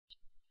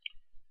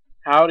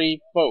Howdy,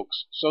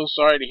 folks. So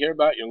sorry to hear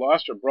about your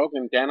lost or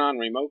broken Denon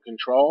remote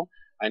control.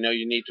 I know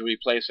you need to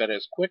replace that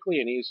as quickly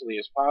and easily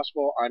as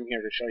possible. I'm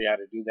here to show you how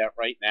to do that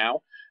right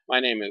now. My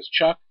name is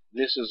Chuck.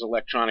 This is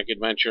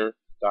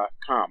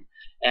electronicadventure.com.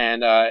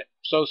 And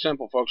so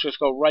simple, folks.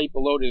 Just go right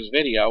below this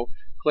video,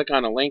 click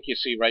on a link you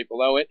see right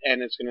below it,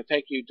 and it's going to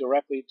take you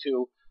directly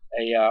to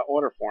a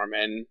order form.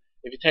 And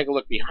if you take a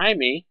look behind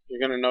me, you're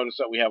going to notice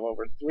that we have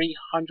over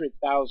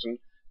 300,000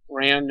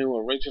 brand new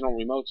original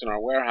remotes in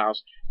our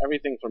warehouse,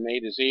 everything from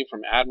A to Z,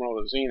 from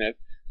Admiral to Zenith.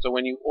 So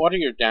when you order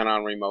your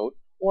Denon remote,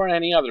 or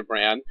any other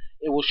brand,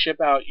 it will ship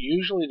out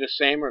usually the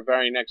same or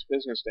very next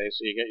business day, so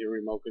you get your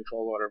remote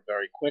control order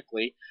very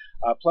quickly.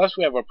 Plus,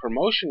 we have a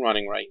promotion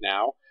running right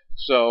now,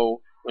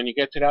 so when you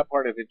get to that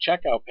part of the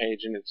checkout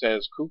page and it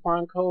says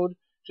coupon code,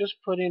 just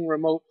put in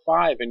remote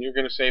 5 and you're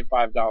going to save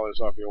 $5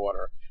 off your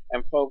order.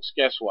 And folks,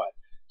 guess what?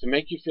 To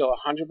make you feel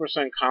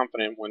 100%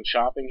 confident when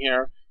shopping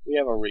here, we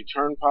have a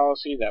return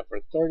policy that for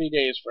 30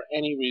 days, for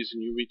any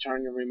reason you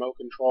return your remote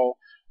control,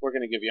 we're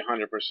going to give you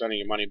 100% of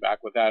your money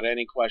back without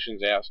any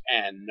questions asked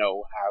and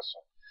no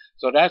hassle.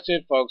 So that's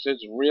it, folks.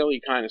 It's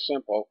really kind of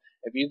simple.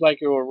 If you'd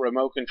like your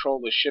remote control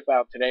to ship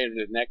out today to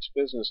the next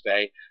business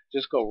day,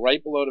 just go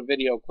right below the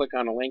video, click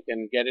on a link,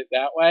 and get it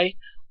that way.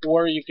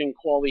 Or you can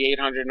call the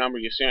 800 number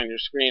you see on your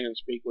screen and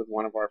speak with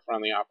one of our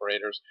friendly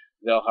operators.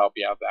 They'll help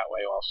you out that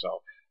way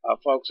also.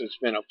 Folks, it's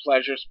been a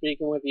pleasure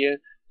speaking with you.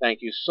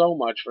 Thank you so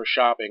much for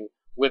shopping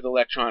with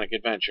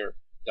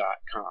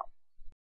electronicadventure.com.